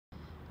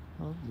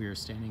Well, we are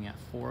standing at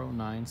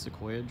 409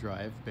 Sequoia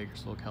Drive,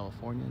 Bakersfield,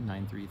 California,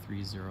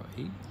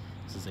 93308.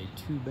 This is a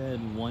 2-bed,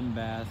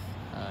 1-bath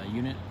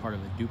unit, part of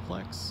a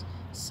duplex,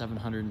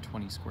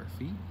 720 square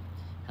feet.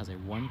 Has a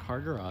 1-car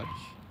garage.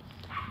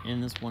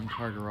 In this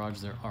 1-car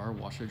garage, there are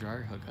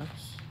washer-dryer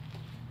hookups.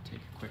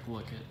 Take a quick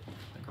look at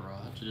the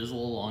garage. It is a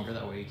little longer,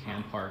 that way you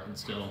can park and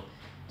still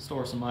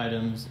store some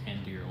items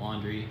and do your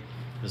laundry.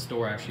 This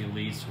door actually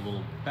leads to a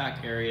little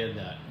back area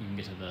that you can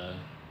get to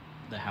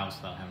the house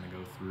without having to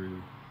go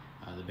through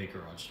the big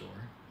garage door.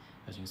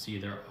 As you can see,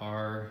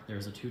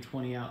 there's a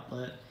 220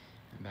 outlet,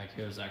 and back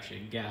here is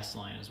actually a gas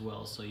line as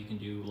well, so you can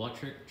do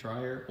electric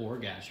dryer or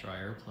gas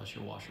dryer plus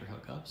your washer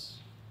hookups.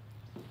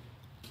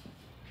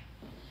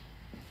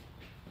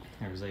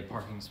 There's a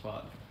parking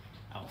spot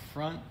out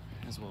front,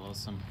 as well as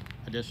some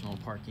additional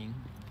parking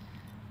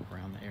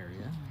around the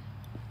area.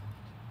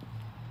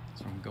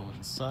 So I'm going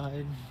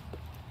inside.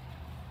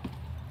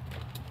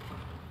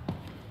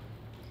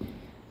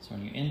 So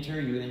when you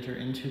enter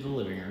into the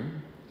living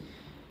room.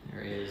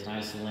 There is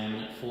nice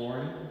laminate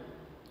flooring.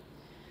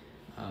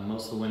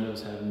 Most of the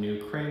windows have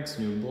new cranks,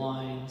 new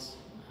blinds.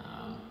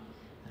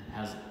 It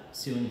has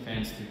ceiling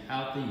fans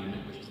throughout the unit,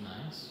 which is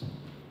nice.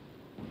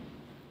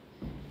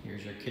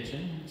 Here's your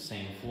kitchen,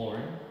 same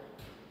flooring.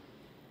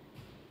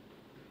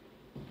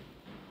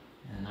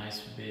 And a nice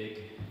big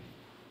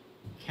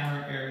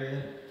counter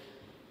area.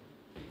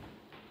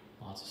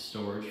 Lots of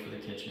storage for the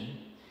kitchen.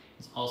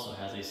 It also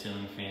has a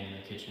ceiling fan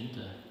in the kitchen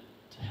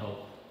to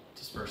help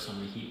disperse some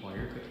of the heat while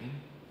you're cooking.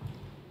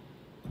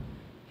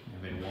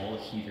 You have a wall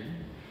heater,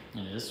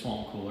 and it is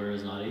swamp cooler, it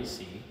is not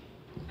AC.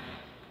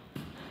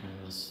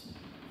 And this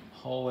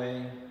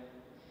hallway,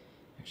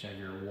 actually have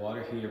your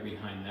water heater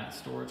behind that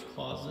storage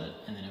closet,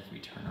 and then if we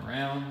turn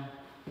around,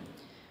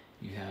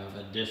 you have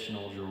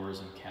additional drawers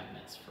and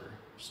cabinets for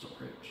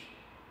storage.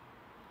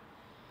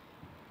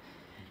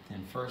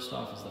 And first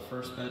off is the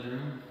first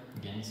bedroom.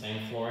 Again,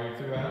 same flooring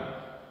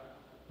throughout.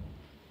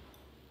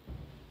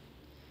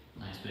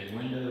 Nice big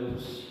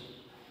windows,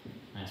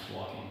 nice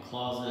walk-in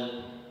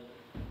closet,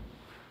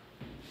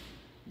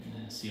 and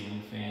then a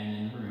ceiling fan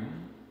in the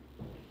room.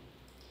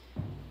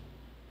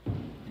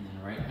 And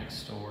then right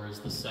next door is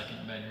the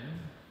second bedroom.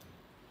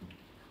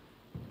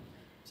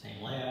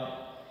 Same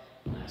layout,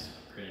 nice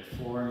upgraded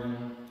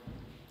flooring,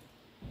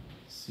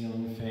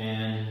 ceiling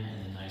fan,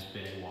 and a nice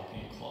big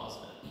walk-in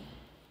closet.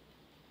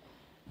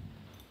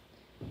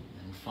 And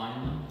then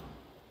finally,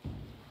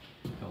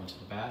 go into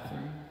the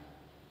bathroom.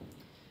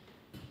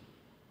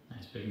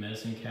 Nice big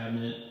medicine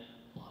cabinet,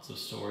 lots of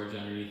storage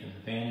underneath in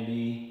the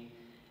vanity,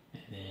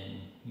 and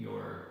then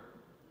your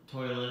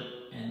toilet,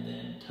 and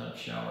then tub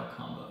shower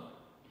combo.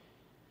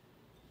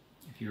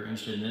 If you're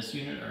interested in this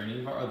unit or any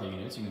of our other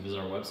units, you can visit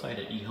our website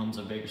at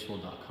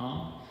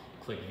eHomes.bakersfield.com,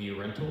 click View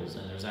Rentals,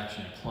 and there's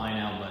actually an Apply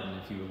Now button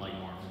if you would like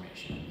more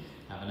information.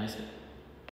 Have a nice day.